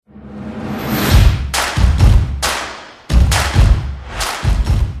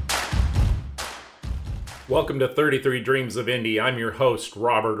Welcome to 33 Dreams of Indy. I'm your host,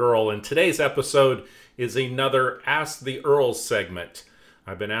 Robert Earl, and today's episode is another Ask the Earl segment.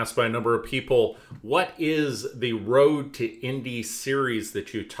 I've been asked by a number of people, what is the Road to Indy series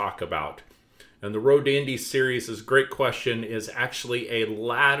that you talk about? And the Road to Indy series, is a great question, is actually a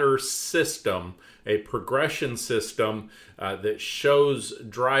ladder system, a progression system that shows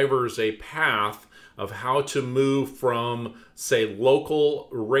drivers a path of how to move from, say, local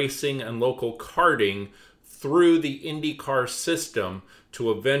racing and local karting through the IndyCar system to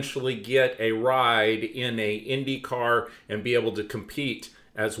eventually get a ride in a IndyCar and be able to compete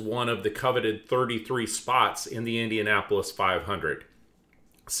as one of the coveted 33 spots in the Indianapolis 500.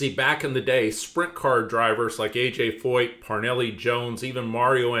 See, back in the day, sprint car drivers like AJ Foyt, Parnelli Jones, even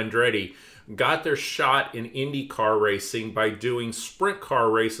Mario Andretti got their shot in IndyCar racing by doing sprint car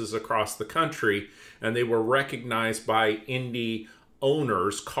races across the country, and they were recognized by Indy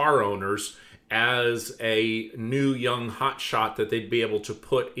owners, car owners, as a new young hotshot that they'd be able to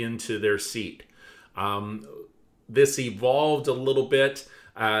put into their seat. This evolved a little bit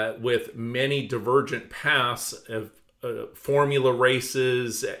with many divergent paths of Formula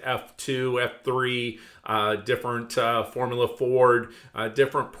races, F2, F3, different Formula Ford,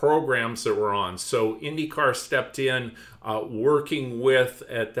 different programs that were on. So IndyCar stepped in, working with,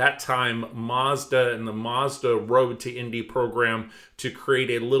 at that time, Mazda and the Mazda Road to Indy program to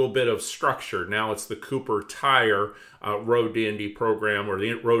create a little bit of structure. Now it's the Cooper Tire Road to Indy program, or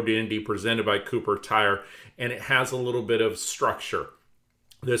the Road to Indy presented by Cooper Tire, and it has a little bit of structure.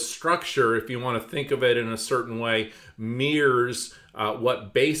 This structure, if you want to think of it in a certain way, mirrors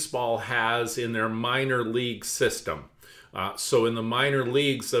what baseball has in their minor league system. So in the minor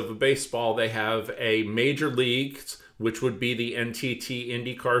leagues of baseball, they have a major league, which would be the NTT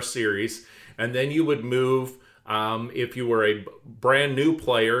IndyCar Series, and then you would move, if you were a brand new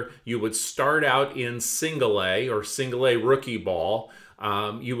player, you would start out in single A or single A rookie ball.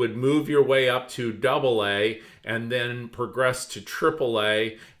 You would move your way up to double A and then progress to triple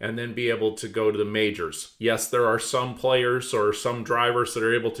A and then be able to go to the majors. Yes, there are some players or some drivers that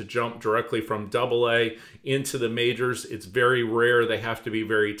are able to jump directly from double A into the majors. It's very rare. They have to be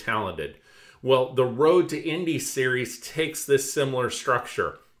very talented. Well, the Road to Indy series takes this similar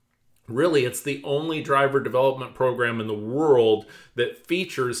structure. Really, it's the only driver development program in the world that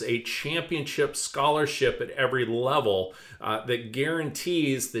features a championship scholarship at every level that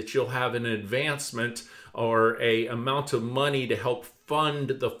guarantees that you'll have an advancement or a amount of money to help fund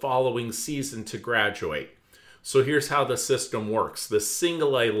the following season to graduate. So here's how the system works. The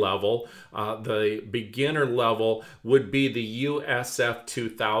single A level, the beginner level, would be the USF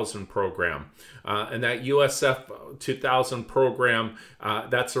 2000 program. And that USF 2000 program,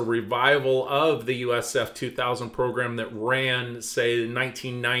 that's a revival of the USF 2000 program that ran, say,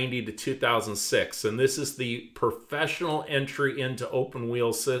 1990 to 2006. And this is the professional entry into open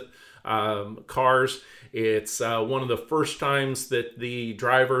wheel cars. It's one of the first times that the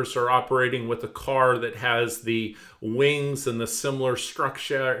drivers are operating with a car that has the wings and the similar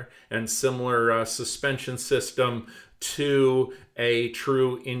structure and similar suspension system to a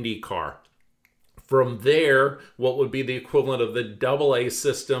true Indy car. From there, what would be the equivalent of the AA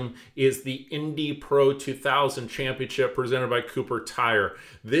system is the Indy Pro 2000 Championship presented by Cooper Tire.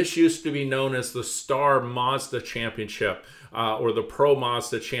 This used to be known as the Star Mazda Championship or the Pro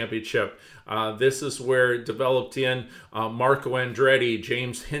Mazda Championship. This is where it developed in Marco Andretti,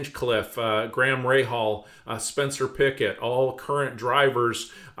 James Hinchcliffe, Graham Rahal, Spencer Pickett. All current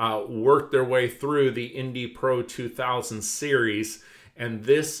drivers worked their way through the Indy Pro 2000 series. And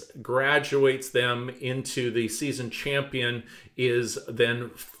this graduates them into the season champion, is then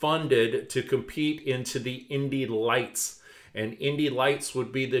funded to compete into the Indy Lights. And Indy Lights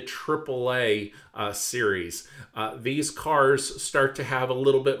would be the AAA series. These cars start to have a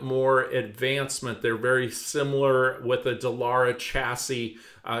little bit more advancement. They're very similar with a Dallara chassis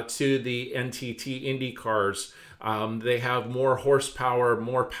to the NTT Indy cars. They have more horsepower,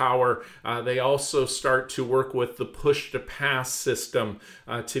 more power. They also start to work with the push-to-pass system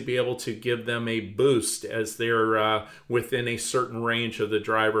to be able to give them a boost as they're within a certain range of the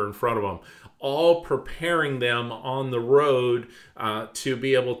driver in front of them, all preparing them on the road to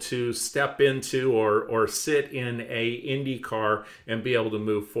be able to step into or sit in a Indy car and be able to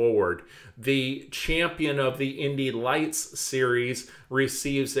move forward. The champion of the Indy Lights series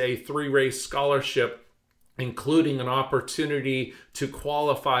receives a 3-race scholarship including an opportunity to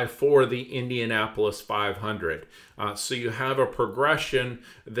qualify for the Indianapolis 500. So you have a progression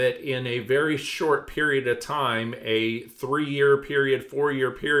that in a very short period of time, a 3-year period,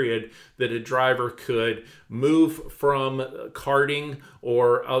 4-year period, that a driver could move from karting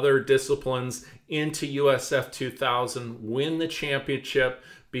or other disciplines into USF 2000, win the championship,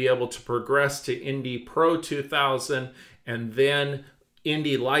 be able to progress to Indy Pro 2000, and then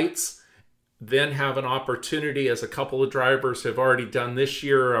Indy Lights, then have an opportunity, as a couple of drivers have already done this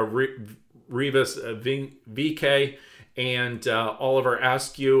year, Rivas VK and Oliver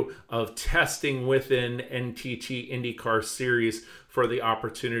Askew, of testing within NTT IndyCar Series for the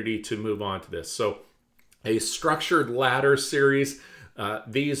opportunity to move on to this. So a structured ladder series.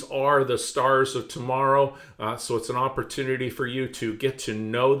 These are the stars of tomorrow, so it's an opportunity for you to get to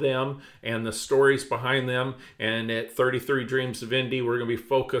know them and the stories behind them. And at 33 Dreams of Indy, we're going to be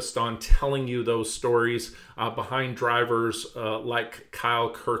focused on telling you those stories behind drivers like Kyle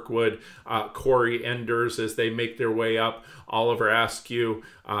Kirkwood, Corey Enders as they make their way up, Oliver Askew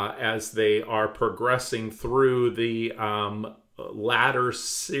as they are progressing through the ladder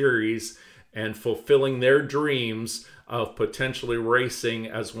series and fulfilling their dreams of potentially racing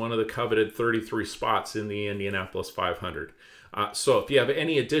as one of the coveted 33 spots in the Indianapolis 500. So if you have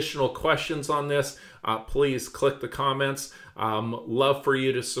any additional questions on this, please click the comments. Love for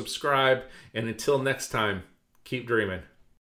you to subscribe. And until next time, keep dreaming.